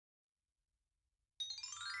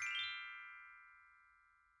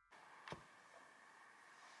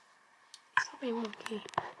very wonky.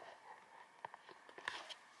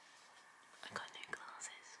 I got new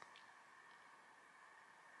glasses.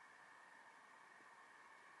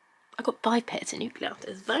 I got 5 pairs of new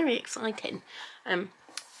glasses. Very exciting.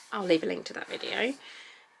 I'll leave a link to that video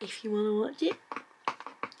if you want to watch it.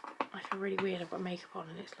 I feel really weird. I've got makeup on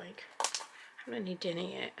and it's like I haven't had any dinner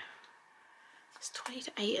yet. It's 20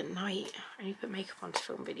 to 8 at night. I only put makeup on to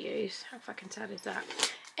film videos. How fucking sad is that?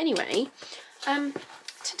 Anyway,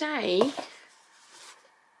 today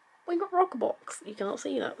we got RoccaBox. You can't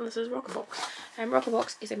see that. This is RoccaBox.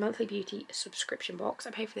 RoccaBox is a monthly beauty subscription box.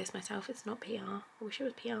 I pay for this myself. It's not PR. I wish it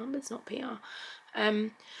was PR, but it's not PR.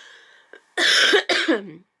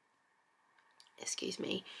 Excuse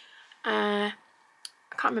me. I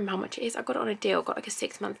can't remember how much it is. I got it on a deal. I got like a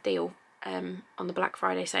 6-month deal on the Black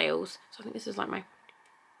Friday sales. So I think this is like my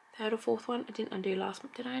 3rd or 4th one. I didn't undo last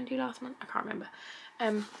month. Did I undo last month? I can't remember.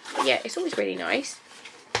 But yeah, it's always really nice.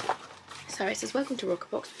 So it says, welcome to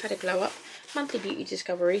RoccaBox. We've had a glow up. Monthly beauty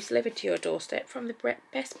discoveries delivered to your doorstep from the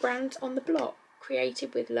best brands on the block.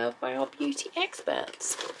 Created with love by our beauty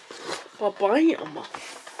experts. Ba-bam.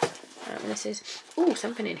 And this is, oh,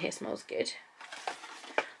 something in here smells good.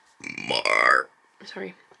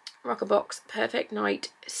 Sorry. RoccaBox Perfect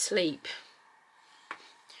Night Sleep.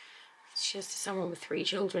 It's just someone with 3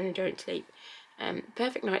 children who don't sleep.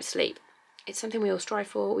 Perfect night sleep. It's something we all strive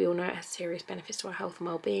for. We all know it has serious benefits to our health and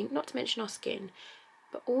well-being, not to mention our skin.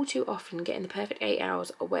 But all too often, getting the perfect 8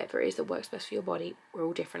 hours or whatever it is that works best for your body, we're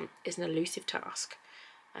all different, is an elusive task.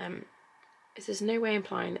 There's no way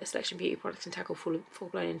implying that a selection of beauty products can tackle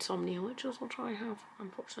full-blown insomnia, which is what I have,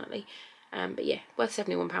 unfortunately. But yeah, worth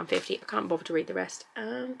 £71.50. I can't bother to read the rest,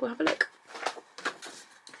 and we'll have a look.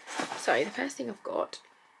 So the first thing I've got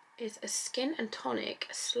is a Skin and Tonic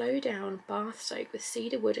Slow Down Bath Soak with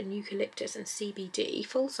cedarwood and eucalyptus and CBD,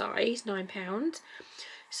 full size, £9.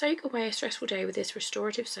 Soak away a stressful day with this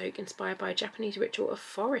restorative soak inspired by a Japanese ritual of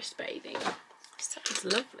forest bathing. Sounds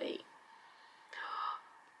lovely.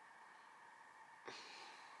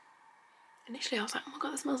 Initially I was like, oh my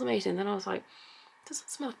god, that smells amazing. Then I was like, it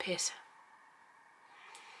doesn't smell piss.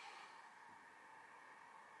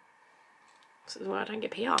 This is why I don't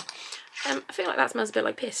get PR. I feel like that smells a bit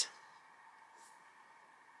like piss.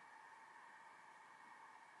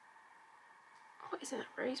 What is it?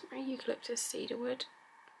 Rosemary, eucalyptus, cedarwood,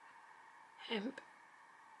 hemp,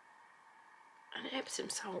 and Epsom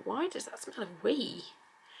salt. Why does that smell of wee?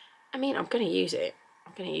 I mean, I'm going to use it.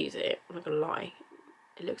 I'm not going to lie.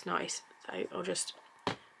 It looks nice. So I'll just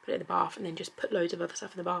put it in the bath and then just put loads of other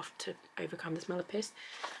stuff in the bath to overcome the smell of piss.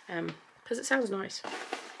 Because it sounds nice.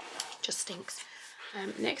 Just stinks.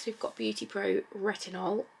 Next we've got Beauty Pro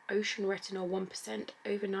Retinol, Ocean Retinol 1%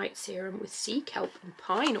 Overnight Serum with sea kelp and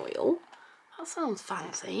pine oil. That sounds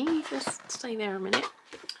fancy. Just stay there a minute.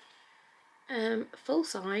 Full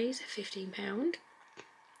size, £15.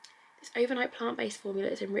 This overnight plant-based formula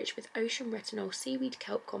is enriched with ocean retinol, seaweed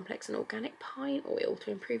kelp complex and organic pine oil to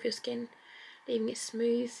improve your skin, leaving it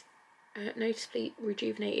smooth, noticeably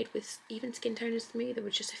rejuvenated with even skin tone and smoother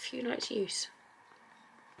with just a few nights use.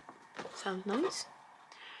 Sounds nice.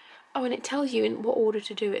 Oh, and it tells you in what order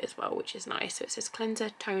to do it as well, which is nice. So it says cleanser,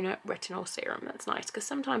 toner, retinol serum. That's nice because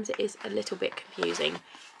sometimes it is a little bit confusing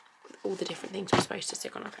with all the different things we're supposed to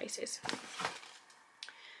stick on our faces.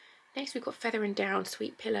 Next we've got Feather and Down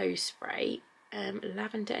Sweet Pillow Spray,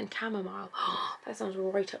 lavender and chamomile. Oh, that sounds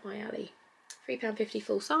right up my alley. £3.50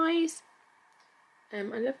 full size. I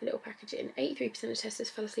love the little packaging. 83% of testers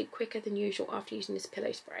fell asleep quicker than usual after using this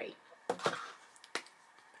pillow spray. I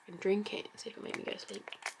can drink it and see if it'll make me go to sleep.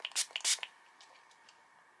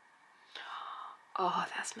 Oh,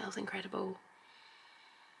 that smells incredible.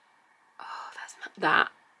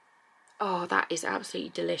 Oh, that is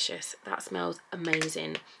absolutely delicious. That smells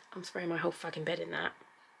amazing. I'm spraying my whole fucking bed in that.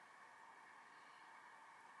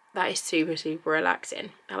 That is super, super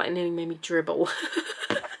relaxing. That like nearly made me dribble.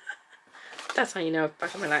 That's how you know I'm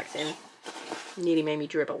fucking relaxing. Nearly made me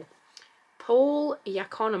dribble. Paul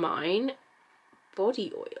Yaconomine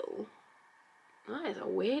Body Oil. That is a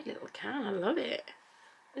weird little can. I love it.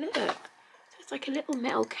 Look. So it's like a little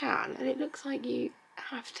metal can and it looks like you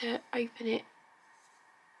have to open it.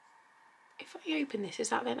 If I open this, is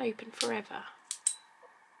that then open forever?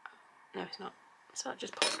 No, it's not. So that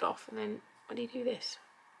just popped off and then when do you do this?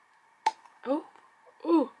 Oh,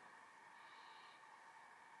 oh.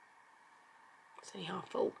 It's only half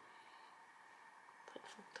full.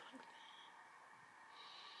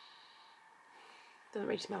 Doesn't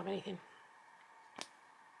really smell of anything.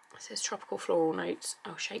 It says tropical floral notes.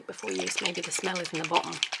 Oh, shake before use. Maybe the smell is in the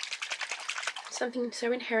bottom. Something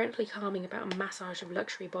so inherently calming about a massage of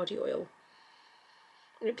luxury body oil.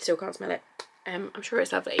 Nope, still can't smell it. I'm sure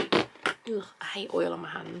it's lovely. Ugh, I hate oil on my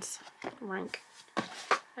hands. Rank.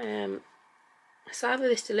 Savor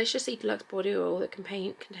this deliciously deluxe body oil that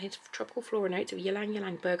contains tropical floral notes of ylang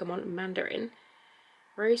ylang, bergamot, and mandarin,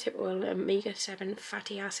 rosehip oil, and omega-7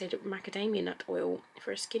 fatty acid macadamia nut oil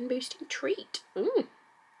for a skin boosting treat. Ooh,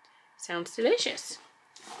 sounds delicious.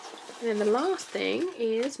 And then the last thing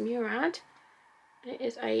is Murad. It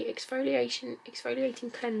is a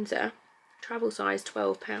exfoliating cleanser, travel size,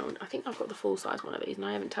 £12. I think I've got the full size one of these and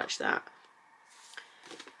I haven't touched that.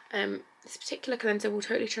 This particular cleanser will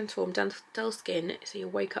totally transform dull skin so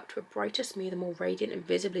you'll wake up to a brighter, smoother, more radiant and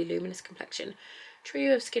visibly luminous complexion.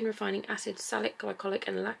 Trio of skin refining acids, salicylic, glycolic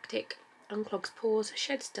and lactic, unclogs pores,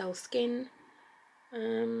 sheds dull skin,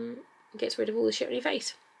 gets rid of all the shit on your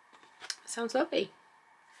face. Sounds lovely.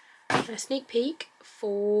 A sneak peek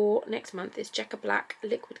for next month is Jekka Black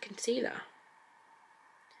Liquid Concealer.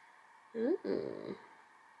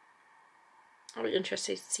 I'll be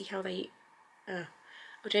interested to see how they... Oh,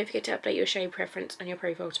 don't forget to update your shade preference on your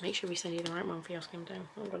profile to make sure we send you the right one for your skin tone.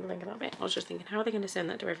 I'm going to think of that bit. I was just thinking, how are they going to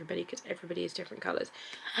send that to everybody? Because everybody is different colours.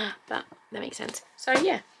 But that makes sense. So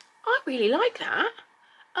yeah, I really like that.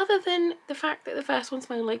 Other than the fact that the first one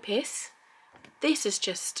smelled like piss, this is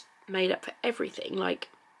just made up for everything. Like,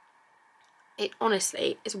 it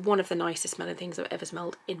honestly is one of the nicest smelling things I've ever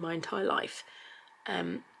smelled in my entire life.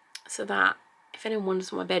 So that, if anyone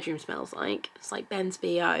wonders what my bedroom smells like, it's like Ben's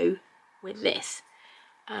BO with this.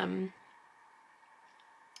 Yeah,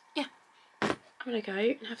 I'm gonna go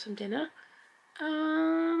and have some dinner.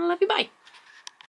 Love you, bye.